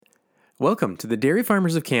Welcome to the Dairy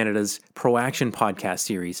Farmers of Canada's ProAction podcast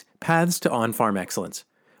series, Paths to On-Farm Excellence,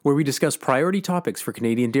 where we discuss priority topics for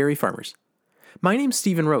Canadian dairy farmers. My name's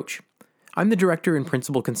Stephen Roach. I'm the director and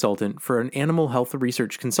principal consultant for an animal health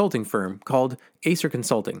research consulting firm called Acer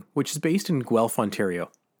Consulting, which is based in Guelph,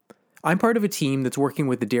 Ontario. I'm part of a team that's working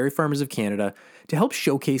with the Dairy Farmers of Canada to help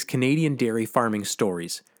showcase Canadian dairy farming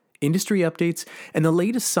stories, industry updates, and the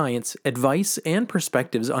latest science, advice, and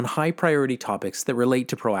perspectives on high-priority topics that relate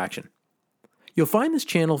to ProAction. You'll find this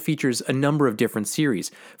channel features a number of different series,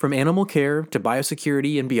 from animal care to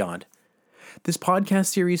biosecurity and beyond. This podcast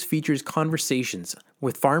series features conversations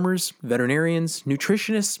with farmers, veterinarians,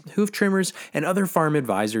 nutritionists, hoof trimmers, and other farm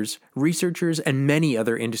advisors, researchers, and many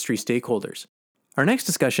other industry stakeholders. Our next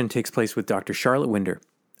discussion takes place with Dr. Charlotte Winder,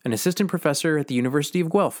 an assistant professor at the University of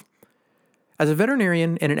Guelph. As a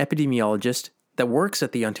veterinarian and an epidemiologist that works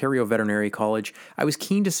at the Ontario Veterinary College, I was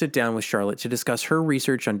keen to sit down with Charlotte to discuss her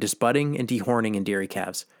research on disbudding and dehorning in dairy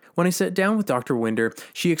calves. When I sat down with Dr. Winder,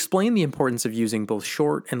 she explained the importance of using both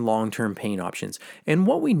short and long-term pain options and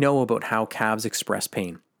what we know about how calves express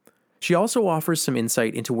pain. She also offers some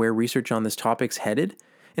insight into where research on this topic's headed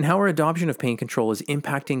and how our adoption of pain control is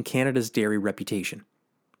impacting Canada's dairy reputation.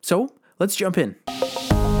 So, let's jump in.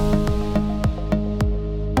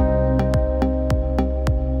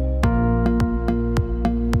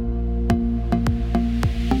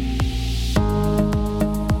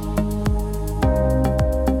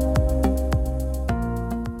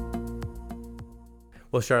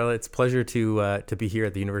 Well, Charlotte, it's a pleasure to be here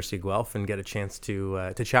at the University of Guelph and get a chance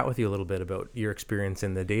to chat with you a little bit about your experience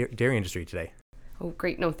in the dairy industry today. Oh,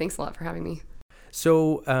 great. No, thanks a lot for having me.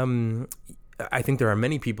 So I think there are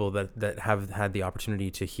many people that have had the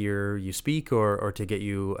opportunity to hear you speak or to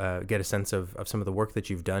get a sense of some of the work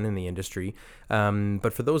that you've done in the industry.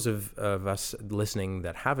 But for those of us listening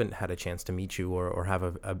that haven't had a chance to meet you or have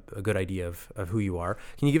a good idea of who you are,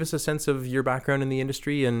 can you give us a sense of your background in the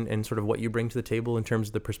industry and sort of what you bring to the table in terms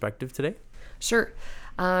of the perspective today? Sure.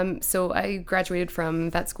 So I graduated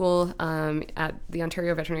from vet school at the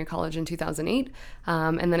Ontario Veterinary College in 2008,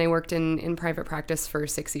 and then I worked in private practice for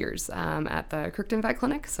 6 years at the Kirkton Vet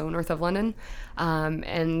Clinic, so north of London.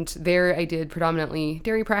 And there I did predominantly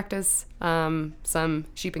dairy practice, some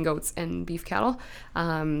sheep and goats and beef cattle.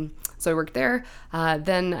 So I worked there.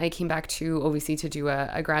 Then I came back to OVC to do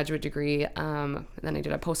a graduate degree. Then I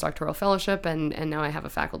did a postdoctoral fellowship, and now I have a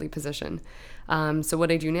faculty position. So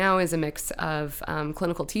what I do now is a mix of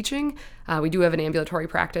clinical teaching. We do have an ambulatory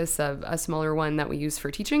practice, a smaller one that we use for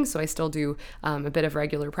teaching. So I still do a bit of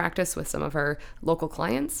regular practice with some of our local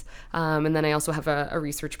clients. And then I also have a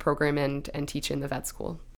research program and teach in the vet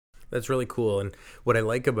school. That's really cool. And what I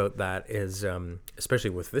like about that is, especially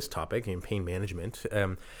with this topic in pain management,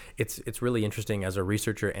 it's really interesting as a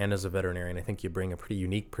researcher and as a veterinarian. I think you bring a pretty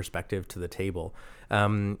unique perspective to the table.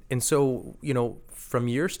 And so, from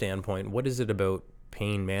your standpoint, what is it about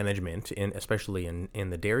pain management, especially in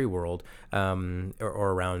the dairy world, or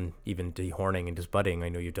around even dehorning and disbudding? I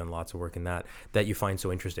know you've done lots of work in that you find so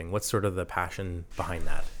interesting. What's sort of the passion behind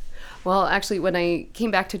that? Well, actually, when I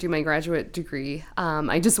came back to do my graduate degree,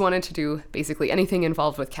 I just wanted to do basically anything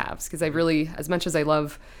involved with calves, because I really, as much as I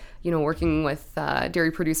love, working with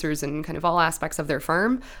dairy producers and kind of all aspects of their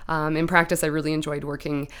farm, in practice, I really enjoyed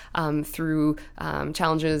working through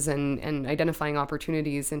challenges and identifying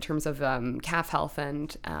opportunities in terms of calf health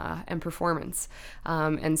and performance.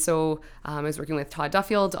 And so I was working with Todd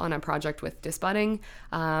Duffield on a project with disbudding,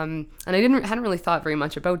 and I hadn't really thought very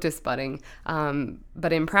much about disbudding,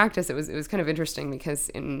 but in practice, it was kind of interesting because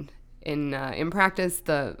in practice,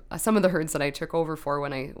 some of the herds that I took over for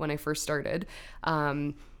when I first started,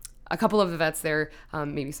 a couple of the vets there,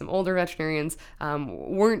 maybe some older veterinarians,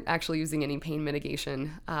 weren't actually using any pain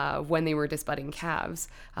mitigation when they were disbudding calves.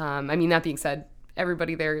 That being said,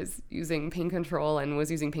 everybody there is using pain control and was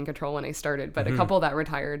using pain control when I started, but a couple that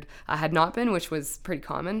retired had not been, which was pretty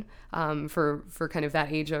common for kind of that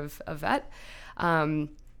age of vet. And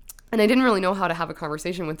I didn't really know how to have a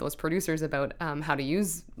conversation with those producers about how to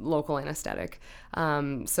use local anesthetic.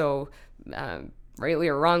 Rightly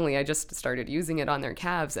or wrongly, I just started using it on their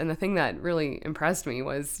calves. And the thing that really impressed me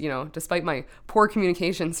was, despite my poor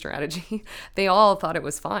communication strategy, they all thought it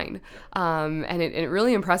was fine. And it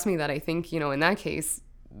really impressed me that I think, in that case,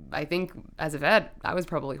 I think as a vet, I was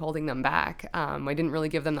probably holding them back. I didn't really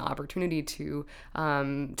give them the opportunity to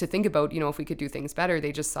think about, if we could do things better.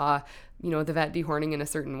 They just saw, the vet dehorning in a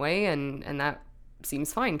certain way, and that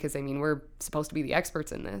seems fine because, we're supposed to be the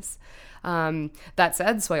experts in this. That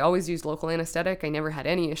said, so I always used local anesthetic. I never had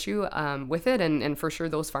any issue with it. And for sure,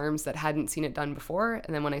 those farms that hadn't seen it done before,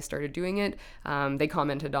 and then when I started doing it, they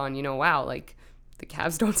commented on, wow, like, the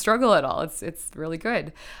calves don't struggle at all. It's really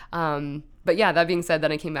good. But yeah, that being said,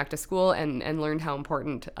 then I came back to school and learned how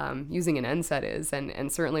important using an NSAID is.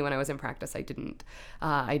 And certainly when I was in practice, I didn't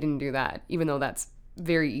do that, even though that's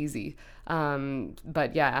very easy.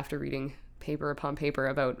 But yeah, after reading paper upon paper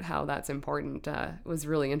about how that's important, was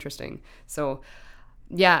really interesting. So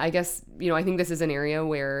yeah, I guess, I think this is an area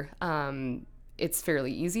where it's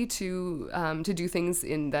fairly easy to do things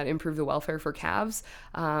that improve the welfare for calves.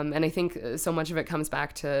 And I think so much of it comes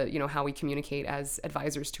back to, how we communicate as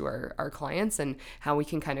advisors to our clients, and how we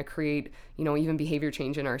can kind of create, even behavior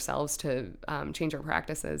change in ourselves to change our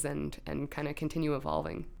practices and kind of continue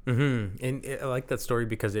evolving. Mm-hmm. And I like that story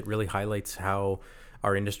because it really highlights how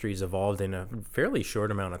our industry's evolved in a fairly short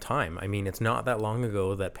amount of time. I mean, it's not that long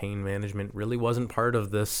ago that pain management really wasn't part of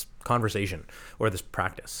this conversation or this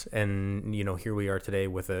practice. And, here we are today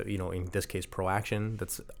with in this case, ProAction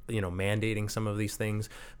that's, mandating some of these things,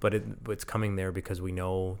 but it's coming there because we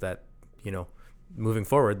know that, moving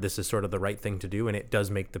forward, this is sort of the right thing to do. And it does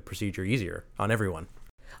make the procedure easier on everyone.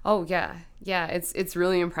 Oh yeah. Yeah. It's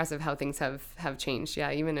really impressive how things have changed.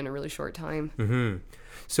 Yeah. Even in a really short time. Mm-hmm.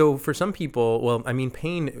 So for some people, well, I mean,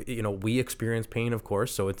 pain, we experience pain, of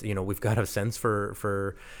course. So it's, we've got a sense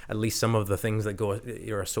for at least some of the things that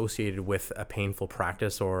are associated with a painful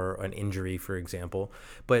practice or an injury, for example.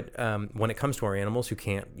 But when it comes to our animals who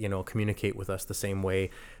can't, communicate with us the same way,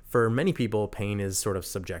 for many people, pain is sort of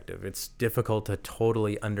subjective. It's difficult to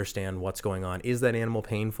totally understand what's going on. Is that animal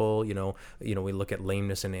painful? We look at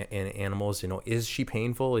lameness in animals. Is she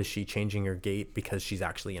painful? Is she changing her gait because she's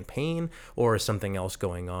actually in pain, or is something else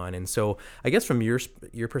going on? And so, I guess from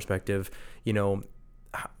your perspective,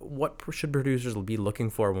 what should producers be looking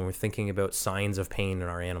for when we're thinking about signs of pain in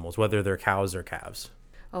our animals, whether they're cows or calves?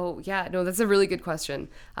 Oh, yeah. No, that's a really good question.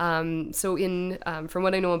 So from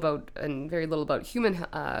what I know about, and very little about human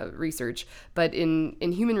research, but in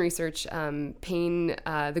human research, pain,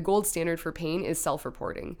 the gold standard for pain is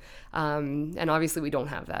self-reporting. And obviously we don't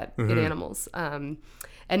have that in animals.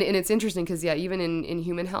 And it's interesting because, yeah, even in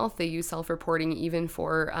human health, they use self-reporting even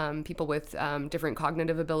for people with different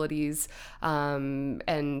cognitive abilities and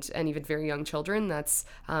even very young children. That's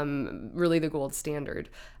really the gold standard.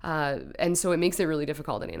 And so it makes it really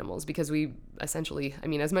difficult in animals because we essentially,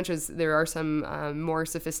 as much as there are some more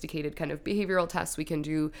sophisticated kind of behavioral tests we can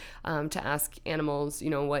do to ask animals,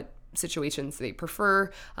 what situations they prefer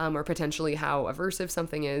or potentially how aversive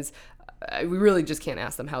something is, we really just can't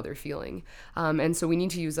ask them how they're feeling. And so we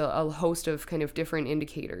need to use a host of kind of different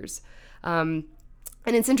indicators.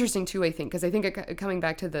 And it's interesting too, I think, because I think coming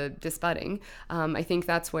back to the disbudding, I think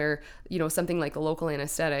that's where, something like a local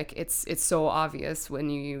anesthetic, it's so obvious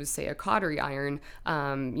when you use, say, a cautery iron,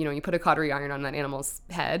 you put a cautery iron on that animal's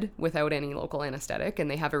head without any local anesthetic,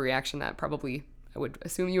 and they have a reaction that probably I would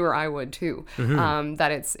assume you or I would too,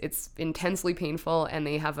 that it's intensely painful and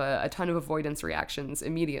they have a ton of avoidance reactions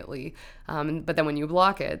immediately. But then when you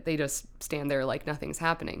block it, they just stand there like nothing's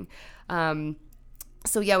happening.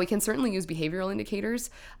 So yeah, we can certainly use behavioral indicators,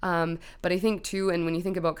 but I think too, and when you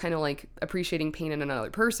think about kind of like appreciating pain in another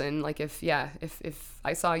person, like if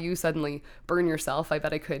I saw you suddenly burn yourself, I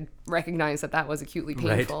bet I could recognize that was acutely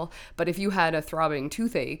painful. Right. But if you had a throbbing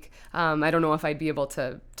toothache, I don't know if I'd be able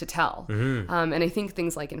to tell. And I think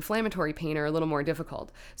things like inflammatory pain are a little more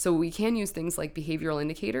difficult. So we can use things like behavioral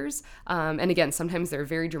indicators, and again, sometimes they're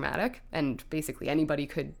very dramatic, and basically anybody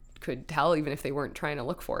could tell even if they weren't trying to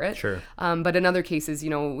look for it. Sure. But in other cases,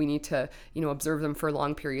 we need to, observe them for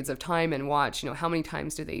long periods of time and watch, how many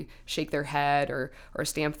times do they shake their head or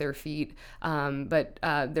stamp their feet. But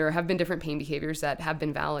there have been different pain behaviors that have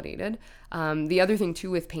been validated. The other thing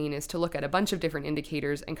too with pain is to look at a bunch of different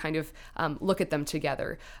indicators and kind of look at them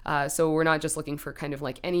together. So we're not just looking for kind of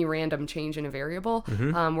like any random change in a variable.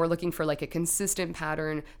 We're looking for like a consistent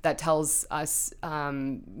pattern that tells us,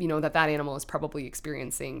 that animal is probably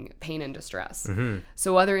experiencing pain and distress.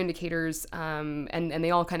 So other indicators, and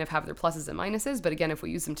they all kind of have their pluses and minuses, but again, if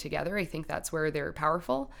we use them together, I think that's where they're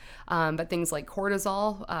powerful. But things like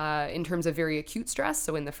cortisol, in terms of very acute stress,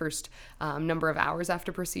 so in the first number of hours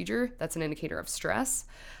after procedure, that's an indicator of stress.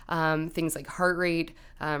 Things like heart rate,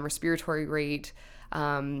 respiratory rate,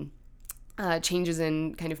 changes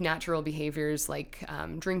in kind of natural behaviors like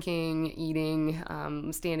drinking, eating,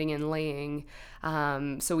 standing and laying.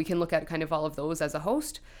 So we can look at kind of all of those as a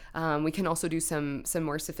host. We can also do some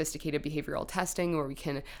more sophisticated behavioral testing where we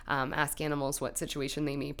can ask animals what situation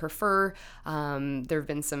they may prefer. There have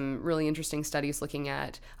been some really interesting studies looking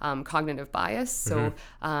at cognitive bias. So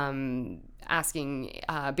asking,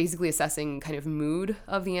 basically assessing kind of mood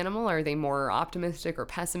of the animal. Are they more optimistic or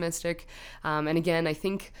pessimistic? And again, I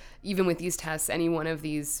think even with these tests, any one of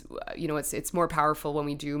these, it's more powerful when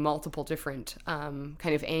we do multiple different kind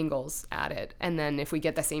of angles at it. And then if we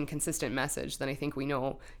get the same consistent message, then I think we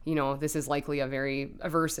know, this is likely a very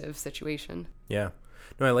aversive situation. Yeah.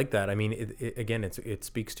 No, I like that. I mean, it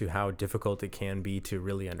speaks to how difficult it can be to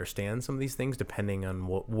really understand some of these things, depending on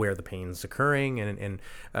where the pain's occurring and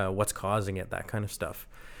what's causing it, that kind of stuff.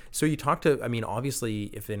 So you talk to, I mean,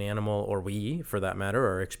 obviously, if an animal, or we, for that matter,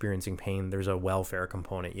 are experiencing pain, there's a welfare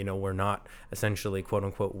component. We're not essentially, quote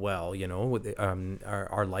unquote, well,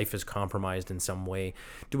 our life is compromised in some way.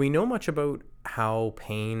 Do we know much about how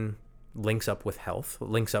pain links up with health,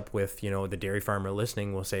 links up with, the dairy farmer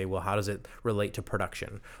listening will say, well, how does it relate to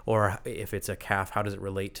production? Or if it's a calf, how does it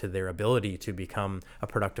relate to their ability to become a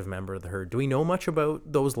productive member of the herd? Do we know much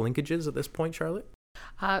about those linkages at this point, Charlotte?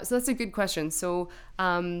 So that's a good question. So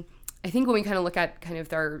I think when we kind of look at kind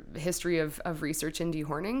of our history of research in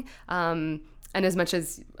dehorning, and as much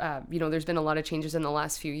as, there's been a lot of changes in the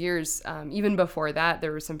last few years, even before that,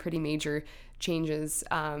 there were some pretty major changes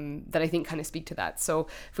that I think kind of speak to that. So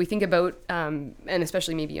if we think about, and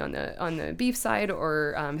especially maybe on the beef side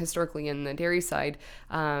or historically in the dairy side,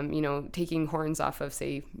 taking horns off of,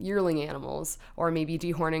 say, yearling animals, or maybe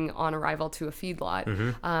dehorning on arrival to a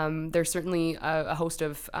feedlot, there's certainly a host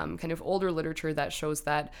of kind of older literature that shows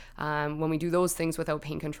that when we do those things without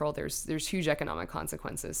pain control, there's huge economic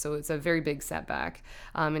consequences. So it's a very big setback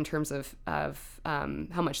in terms of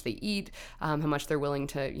how much they eat, how much they're willing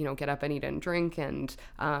to, get up and eat and drink, and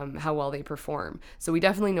how well they perform. So we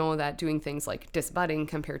definitely know that doing things like disbudding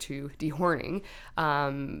compared to dehorning,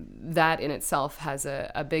 that in itself has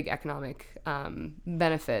a big economic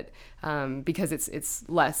benefit because it's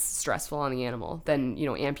less stressful on the animal than,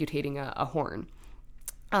 amputating a horn.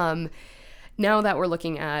 Now that we're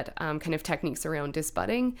looking at kind of techniques around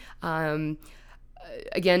disbudding,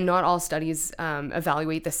 again, not all studies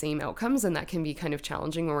evaluate the same outcomes, and that can be kind of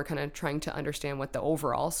challenging when we're kind of trying to understand what the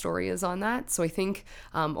overall story is on that. So I think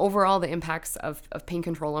overall the impacts of pain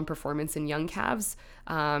control on performance in young calves,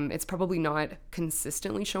 it's probably not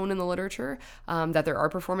consistently shown in the literature that there are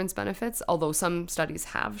performance benefits, although some studies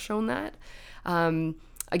have shown that.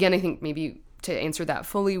 Again, I think maybe to answer that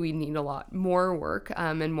fully, we need a lot more work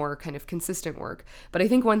and more kind of consistent work. But I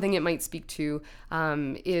think one thing it might speak to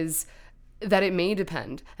is that it may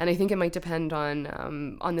depend, and I think it might depend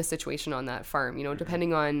on the situation on that farm.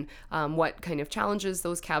 Depending on what kind of challenges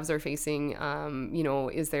those calves are facing.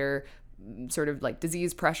 Is there sort of like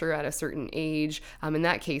disease pressure at a certain age? In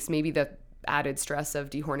that case, maybe the added stress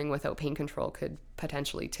of dehorning without pain control could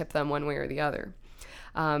potentially tip them one way or the other.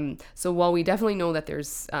 So while we definitely know that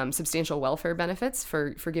there's substantial welfare benefits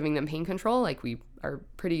for giving them pain control, like we are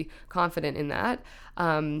pretty confident in that.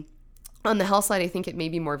 On the health side, I think it may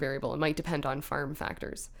be more variable. It might depend on farm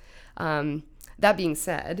factors. That being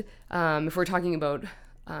said, if we're talking about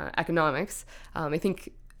economics, I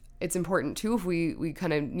think it's important too if we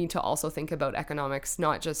kind of need to also think about economics,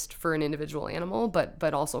 not just for an individual animal,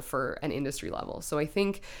 but also for an industry level. So I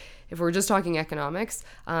think if we're just talking economics,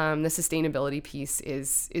 the sustainability piece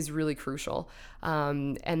is really crucial.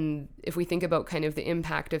 And if we think about kind of the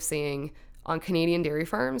impact of saying, on Canadian dairy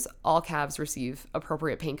farms, all calves receive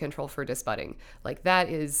appropriate pain control for disbudding. Like that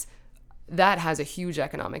has a huge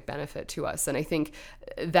economic benefit to us. And I think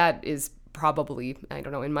that is probably, I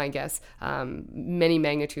don't know, in my guess, many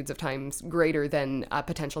magnitudes of times greater than a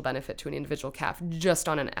potential benefit to an individual calf just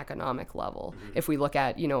on an economic level. If we look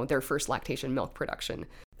at, their first lactation milk production.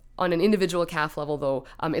 On an individual calf level, though,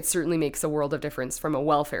 it certainly makes a world of difference from a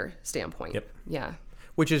welfare standpoint. Yep. Yeah.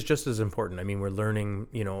 Which is just as important. I mean, we're learning,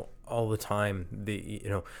 all the time,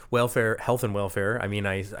 welfare, health and welfare. I mean,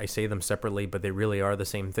 I say them separately, but they really are the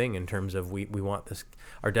same thing in terms of we want this.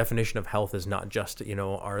 Our definition of health is not just,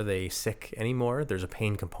 are they sick anymore? There's a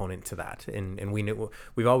pain component to that. And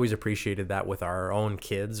we've always appreciated that with our own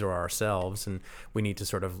kids or ourselves. And we need to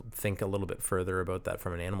sort of think a little bit further about that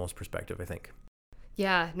from an animal's perspective, I think.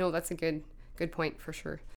 Yeah, no, that's a good point for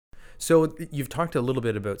sure. So you've talked a little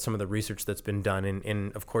bit about some of the research that's been done,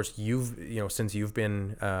 and of course since you've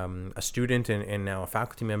been a student and now a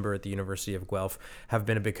faculty member at the University of Guelph, have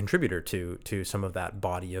been a big contributor to some of that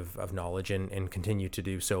body of knowledge and continue to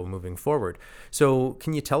do so moving forward. So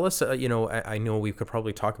can you tell us, I know we could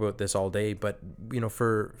probably talk about this all day, but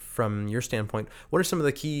from your standpoint, what are some of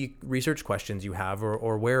the key research questions you have,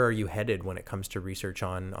 or where are you headed when it comes to research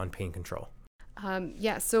on pain control?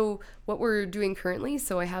 So what we're doing currently,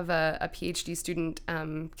 so I have a PhD student,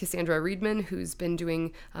 Cassandra Reedman, who's been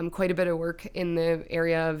doing quite a bit of work in the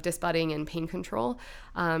area of disbudding and pain control.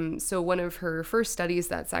 So one of her first studies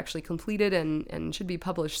that's actually completed and should be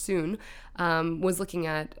published soon was looking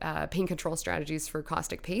at pain control strategies for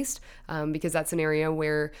caustic paste, because that's an area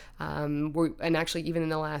where, and actually even in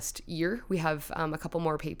the last year, we have a couple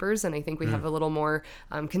more papers, and I think we have a little more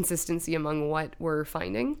consistency among what we're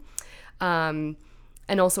finding.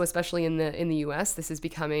 And also, especially in the U.S., this is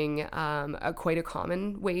becoming quite a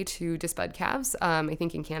common way to disbud calves. I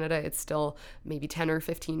think in Canada, it's still maybe 10 or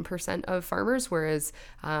 15% of farmers, whereas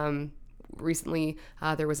recently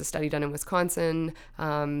there was a study done in Wisconsin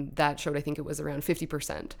that showed, I think it was around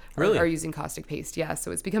 50% are using caustic paste. Yeah,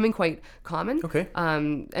 so it's becoming quite common. Okay.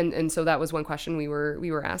 And so that was one question we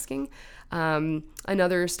were asking.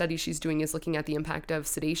 Another study she's doing is looking at the impact of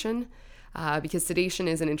sedation. Because sedation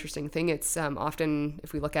is an interesting thing. It's often,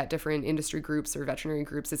 if we look at different industry groups or veterinary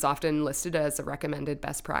groups, it's often listed as a recommended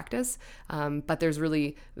best practice, but there's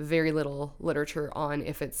really very little literature on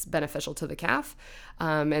if it's beneficial to the calf.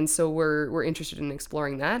 And so we're interested in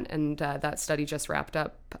exploring that, and that study just wrapped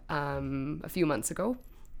up a few months ago.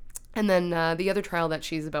 And then the other trial that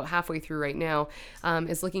she's about halfway through right now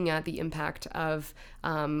is looking at the impact of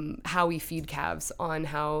how we feed calves on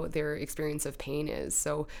how their experience of pain is.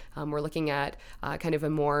 So we're looking at kind of a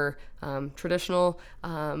more traditional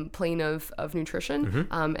plane of nutrition,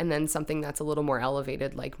 and then something that's a little more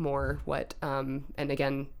elevated, like more what, and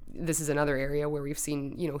again, this is another area where we've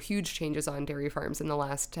seen, huge changes on dairy farms in the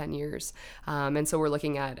last 10 years. And so we're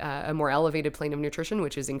looking at a more elevated plane of nutrition,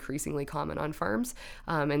 which is increasingly common on farms,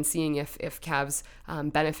 and seeing if calves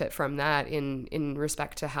benefit from that in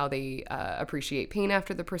respect to how they appreciate pain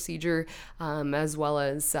after the procedure, as well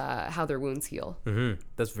as how their wounds heal. Mm-hmm.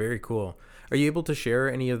 That's very cool. Are you able to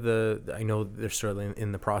share any of I know they're certainly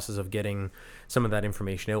in the process of getting some of that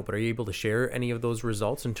information out, but are you able to share any of those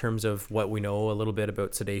results in terms of what we know a little bit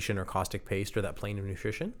about sedation or caustic paste or that plane of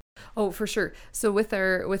nutrition? Oh, for sure. So with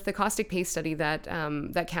the caustic paste study that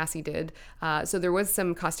Cassie did, so there was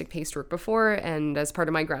some caustic paste work before, and as part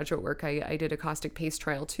of my graduate work, I did a caustic paste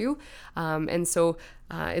trial too. And so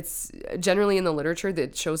it's generally in the literature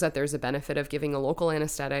that shows that there's a benefit of giving a local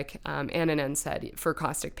anesthetic and an NSAID for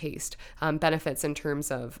caustic paste. Benefits in terms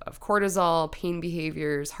of cortisol, pain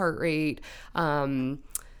behaviors, heart rate,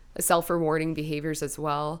 self-rewarding behaviors as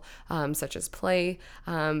well, such as play.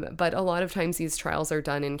 But a lot of times these trials are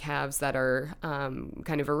done in calves that are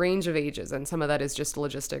kind of a range of ages, and some of that is just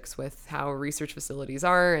logistics with how research facilities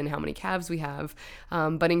are and how many calves we have.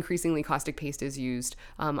 But increasingly caustic paste is used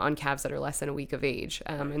on calves that are less than a week of age,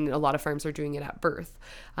 and a lot of farms are doing it at birth.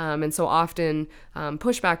 And so often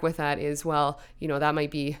pushback with that is, well, that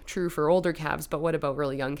might be true for older calves, but what about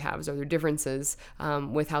really young calves? Are there differences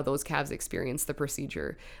with how those calves experience the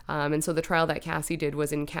procedure? And so the trial that Cassie did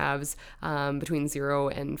was in calves between 0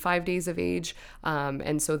 and 5 days of age.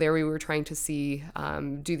 And so there we were trying to see,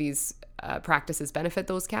 do these practices benefit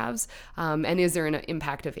those calves? And is there an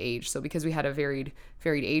impact of age? So because we had a varied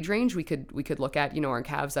age range, we could look at, our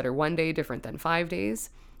calves that are 1 day different than 5 days.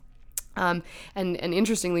 And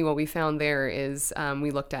interestingly, what we found there is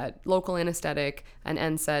we looked at local anesthetic and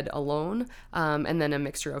NSAID alone, and then a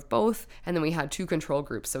mixture of both. And then we had 2 control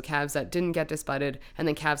groups, so calves that didn't get disbudded and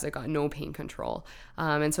then calves that got no pain control.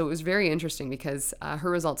 And so it was very interesting because her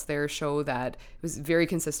results there show that it was very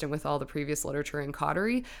consistent with all the previous literature in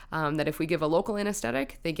cautery, that if we give a local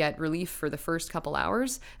anesthetic, they get relief for the first couple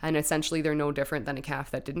hours, and essentially they're no different than a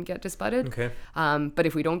calf that didn't get disbudded. Okay. But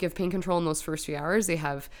if we don't give pain control in those first few hours, they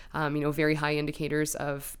have very high indicators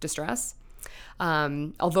of distress.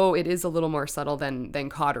 Although it is a little more subtle than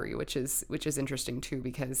cautery, which is interesting too,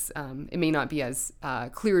 because it may not be as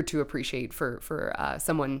clear to appreciate for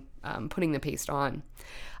someone putting the paste on.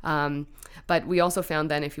 But we also found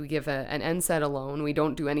then if we give an NSAID alone, we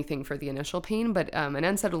don't do anything for the initial pain, but an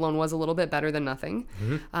NSAID alone was a little bit better than nothing.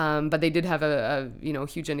 Mm-hmm. But they did have a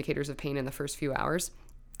huge indicators of pain in the first few hours.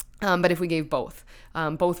 But if we gave both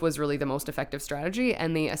was really the most effective strategy.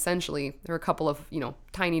 And they essentially, there were a couple of,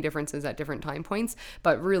 tiny differences at different time points,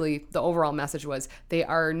 but really the overall message was they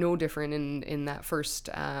are no different in that first,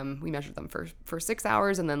 we measured them for 6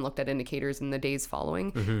 hours and then looked at indicators in the days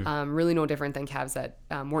following. Mm-hmm. Really no different than calves that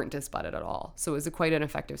weren't disbudded at all. So it was quite an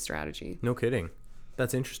effective strategy. No kidding.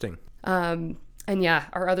 That's interesting. And yeah,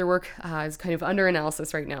 our other work is kind of under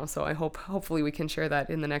analysis right now, so hopefully we can share that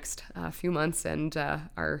in the next few months. And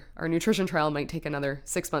our nutrition trial might take another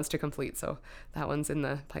 6 months to complete, so that one's in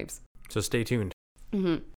the pipes. So stay tuned.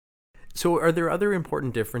 Mm-hmm. So are there other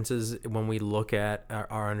important differences when we look at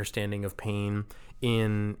our understanding of pain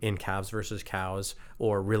in calves versus cows,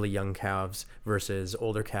 or really young calves versus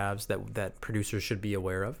older calves that producers should be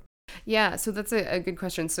aware of? Yeah, so that's a good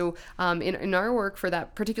question. So in our work for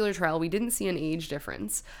that particular trial, we didn't see an age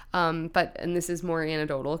difference. And this is more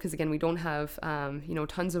anecdotal because, again, we don't have,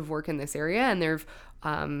 tons of work in this area. And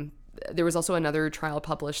there was also another trial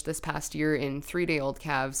published this past year in 3-day-old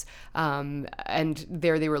calves, and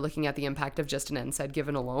there they were looking at the impact of just an NSAID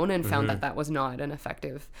given alone and found that was not an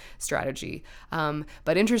effective strategy.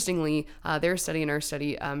 But interestingly, their study and our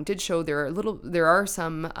study did show there are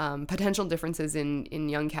some potential differences in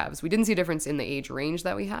young calves. We didn't see a difference in the age range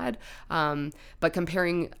that we had, but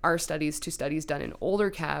comparing our studies to studies done in older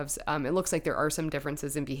calves, it looks like there are some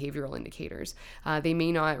differences in behavioral indicators. They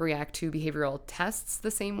may not react to behavioral tests the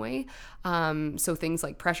same way. So things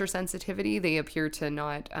like pressure sensitivity, they appear to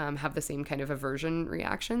not have the same kind of aversion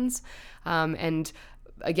reactions. And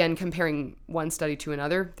again, comparing one study to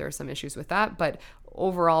another, there are some issues with that. But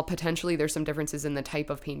overall, potentially, there's some differences in the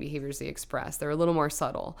type of pain behaviors they express. They're a little more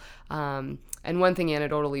subtle. And one thing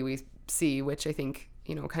anecdotally we see, which I think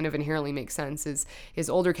kind of inherently makes sense, is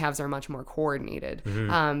older calves are much more coordinated.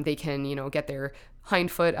 They can, get their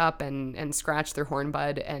hind foot up and scratch their horn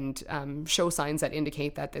bud and show signs that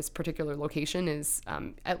indicate that this particular location is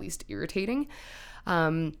at least irritating.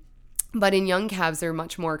 But in young calves, they're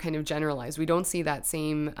much more kind of generalized. We don't see that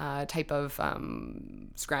same type of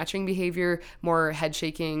scratching behavior, more head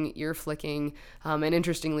shaking, ear flicking. And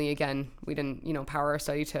interestingly, again, we didn't, power our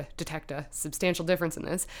study to detect a substantial difference in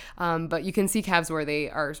this. But you can see calves where they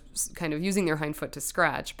are kind of using their hind foot to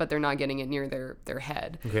scratch, but they're not getting it near their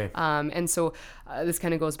head. Okay. And so this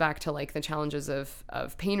kind of goes back to like the challenges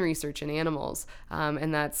of pain research in animals.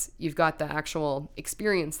 And that's, you've got the actual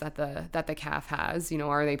experience that the calf has,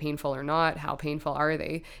 are they painful or not? How painful are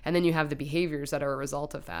they? And then you have the behaviors that are a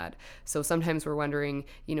result of that. So sometimes we're wondering,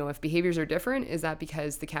 if behaviors are different, is that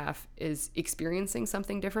because the calf is experiencing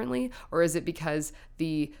something differently, or is it because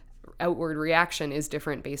the outward reaction is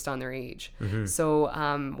different based on their age? So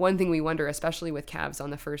one thing we wonder, especially with calves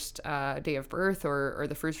on the first day of birth or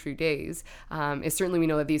the first few days, is certainly we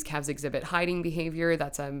know that these calves exhibit hiding behavior.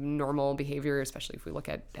 That's a normal behavior, especially if we look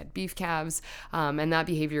at beef calves. And that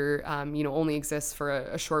behavior, only exists for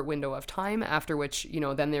a short window of time, after which,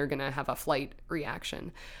 then they're going to have a flight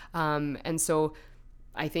reaction. And so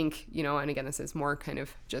I think, and again, this is more kind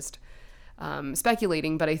of just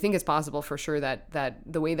speculating, but I think it's possible for sure that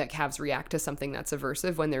the way that calves react to something that's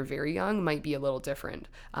aversive when they're very young might be a little different,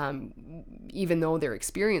 even though their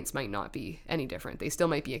experience might not be any different. They still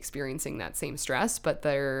might be experiencing that same stress, but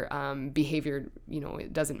their behavior,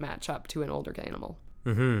 it doesn't match up to an older animal.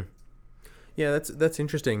 Yeah, that's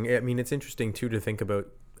interesting. I mean, it's interesting too to think about.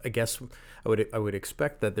 I guess I would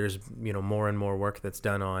expect that there's more and more work that's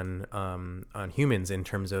done on humans in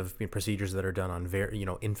terms of procedures that are done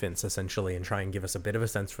on infants essentially, and try and give us a bit of a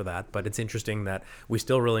sense for that. But it's interesting that we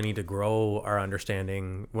still really need to grow our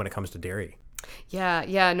understanding when it comes to dairy.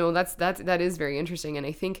 Yeah, no, that is very interesting, and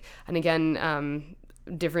I think, and again,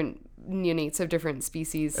 different neonates of different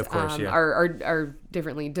species, of course, are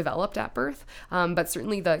differently developed at birth, but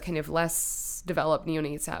certainly the kind of less developed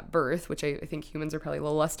neonates at birth, which I think humans are probably a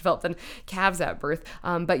little less developed than calves at birth,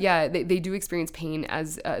 but yeah, they do experience pain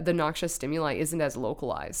as the noxious stimuli isn't as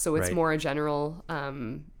localized, so it's more a general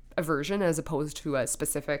aversion as opposed to a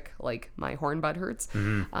specific, like, my horn bud hurts.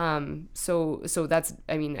 So that's,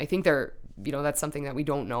 I mean, I think they're, that's something that we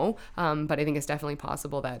don't know, but I think it's definitely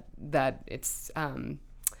possible that it's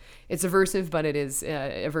aversive, but it is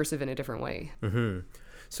aversive in a different way.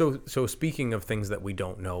 So speaking of things that we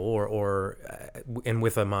don't know, or and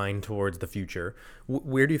with a mind towards the future,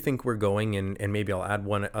 where do you think we're going? And maybe I'll add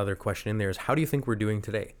one other question in there, is how do you think we're doing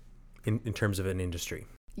today in terms of an industry?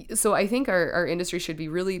 So I think our industry should be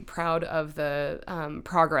really proud of the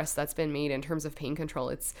progress that's been made in terms of pain control.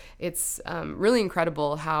 It's really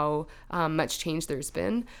incredible how much change there's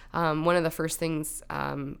been. One of the first things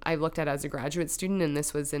I looked at as a graduate student, and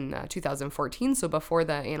this was in 2014, so before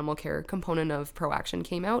the animal care component of ProAction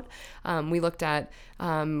came out, we looked at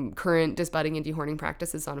current disbudding and dehorning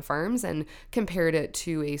practices on farms and compared it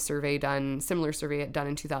to a similar survey done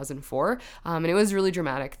in 2004, and it was really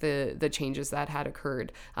dramatic, the changes that had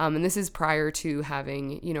occurred. And this is prior to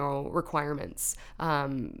having, requirements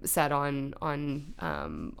set on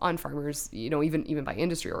farmers, even by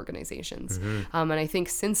industry organizations. And I think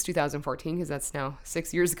since 2014, because that's now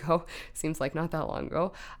 6 years ago, seems like not that long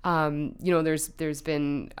ago, there's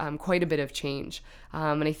been quite a bit of change.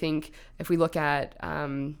 And I think if we look at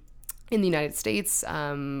in the United States,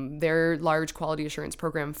 their large quality assurance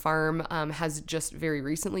program, FARM, has just very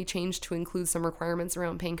recently changed to include some requirements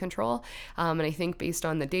around pain control. And I think based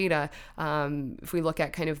on the data, if we look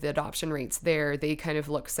at kind of the adoption rates there, they kind of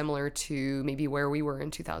look similar to maybe where we were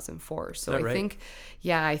in 2004. So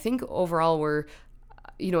I think overall we're,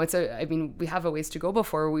 we have a ways to go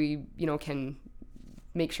before we, can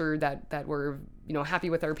make sure that we're, happy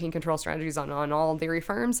with our pain control strategies on all dairy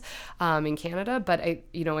farms in Canada. But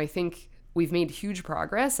I think we've made huge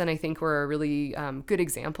progress, and I think we're a really good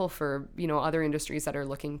example for, other industries that are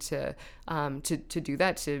looking to do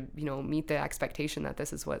that, to, meet the expectation that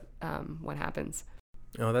this is what happens.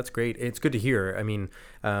 Oh, that's great. It's good to hear. I mean,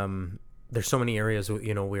 there's so many areas,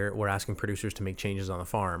 we're asking producers to make changes on the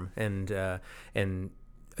farm, and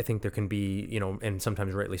I think there can be, and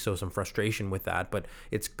sometimes rightly so, some frustration with that, but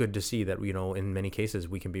it's good to see that, in many cases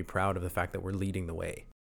we can be proud of the fact that we're leading the way.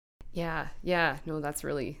 Yeah. No, that's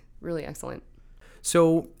really, really excellent.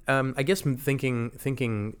 So I guess I'm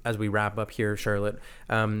thinking as we wrap up here, Charlotte,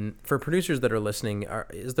 for producers that are listening,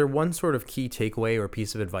 is there one sort of key takeaway or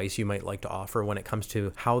piece of advice you might like to offer when it comes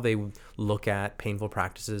to how they look at painful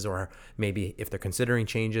practices, or maybe if they're considering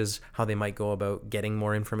changes, how they might go about getting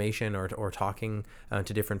more information or talking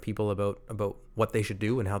to different people about what they should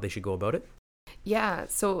do and how they should go about it? Yeah.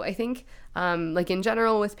 So I think, in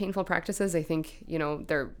general with painful practices, I think,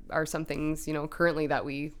 there are some things, currently that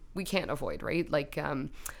we can't avoid, right?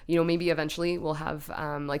 Maybe eventually we'll have,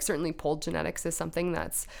 certainly polled genetics is something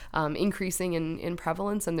that's increasing in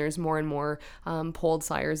prevalence, and there's more and more polled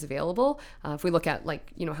sires available. If we look at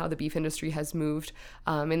how the beef industry has moved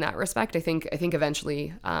in that respect, I think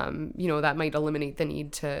eventually, that might eliminate the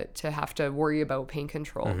need to have to worry about pain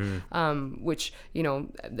control, which,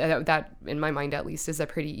 that in my mind at least is a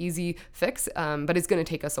pretty easy fix, but it's going to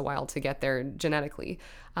take us a while to get there genetically.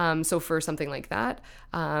 So for something like that,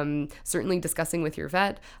 certainly discussing with your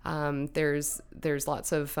vet, there's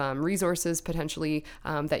lots of resources potentially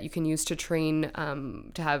that you can use to train,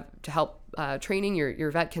 to help training.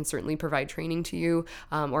 Your vet can certainly provide training to you,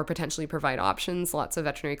 or potentially provide options. Lots of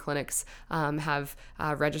veterinary clinics have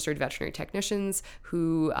registered veterinary technicians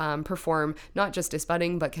who perform not just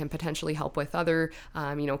disbudding, but can potentially help with other,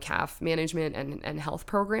 calf management and health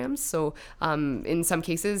programs. So in some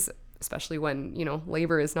cases, especially when,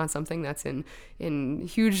 labor is not something that's in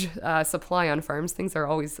huge supply on farms, things are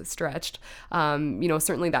always stretched.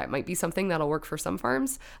 Certainly that might be something that'll work for some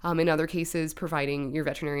farms. In other cases, your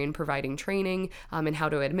veterinarian providing training in how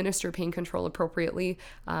to administer pain control appropriately,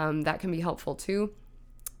 that can be helpful too.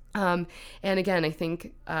 And again, I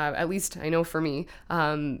think, at least I know for me,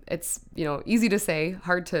 it's, easy to say,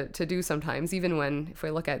 hard to do sometimes, even when, if I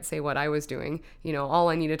look at, say, what I was doing, all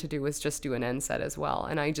I needed to do was just do an NSAID as well.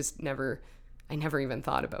 And I just never even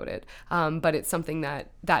thought about it. But it's something that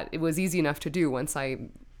it was easy enough to do once I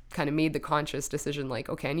kind of made the conscious decision,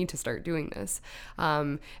 okay, I need to start doing this.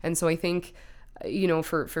 And so I think,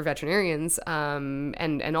 for veterinarians,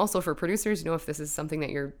 and also for producers, if this is something that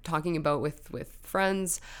you're talking about with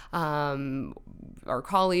friends, or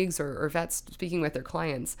colleagues or vets speaking with their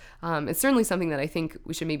clients, it's certainly something that I think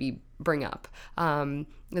we should maybe bring up.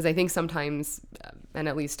 Because I think sometimes, and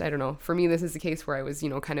at least, I don't know, for me, this is the case where I was,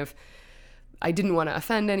 I didn't want to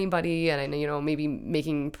offend anybody, and maybe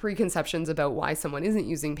making preconceptions about why someone isn't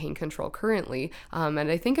using pain control currently. And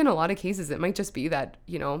I think in a lot of cases, it might just be that,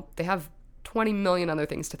 they have 20 million other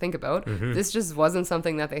things to think about. Mm-hmm. This just wasn't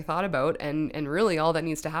something that they thought about. And really all that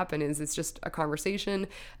needs to happen is it's just a conversation,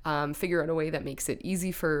 figure out a way that makes it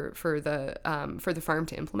easy for the farm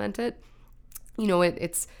to implement it.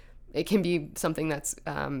 It can be something that's,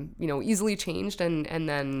 easily changed and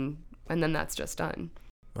then that's just done.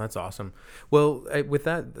 That's awesome. Well, with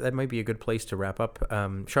that might be a good place to wrap up.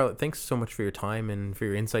 Charlotte, thanks so much for your time and for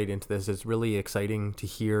your insight into this. It's really exciting to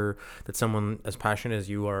hear that someone as passionate as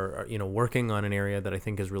you are, working on an area that I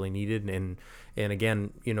think is really needed. And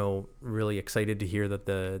again, really excited to hear that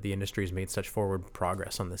the industry has made such forward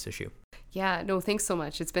progress on this issue. Yeah, no, thanks so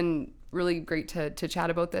much. It's been really great to chat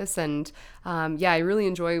about this. And I really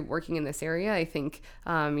enjoy working in this area. I think,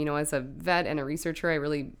 as a vet and a researcher, I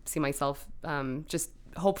really see myself just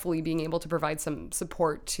hopefully being able to provide some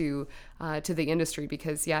support to the industry,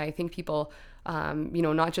 because I think people,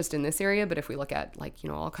 not just in this area, but if we look at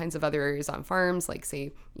all kinds of other areas on farms, like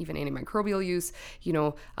say even antimicrobial use,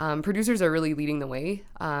 producers are really leading the way.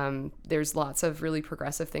 There's lots of really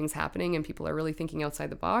progressive things happening, and people are really thinking outside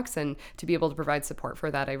the box, and to be able to provide support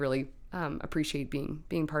for that, I really appreciate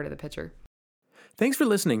being part of the picture. Thanks for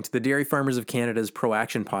listening to the Dairy Farmers of Canada's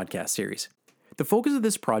ProAction podcast series. The focus of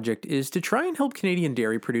this project is to try and help Canadian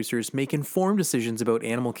dairy producers make informed decisions about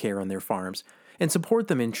animal care on their farms and support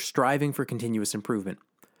them in striving for continuous improvement.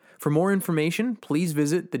 For more information, please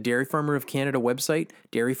visit the Dairy Farmer of Canada website,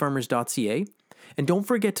 dairyfarmers.ca, and don't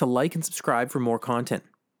forget to like and subscribe for more content.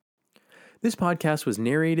 This podcast was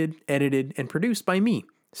narrated, edited, and produced by me,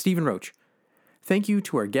 Stephen Roach. Thank you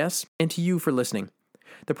to our guests and to you for listening.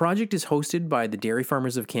 The project is hosted by the Dairy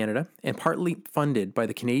Farmers of Canada and partly funded by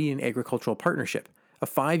the Canadian Agricultural Partnership, a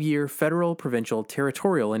 5-year federal, provincial,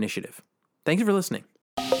 territorial initiative. Thanks for listening.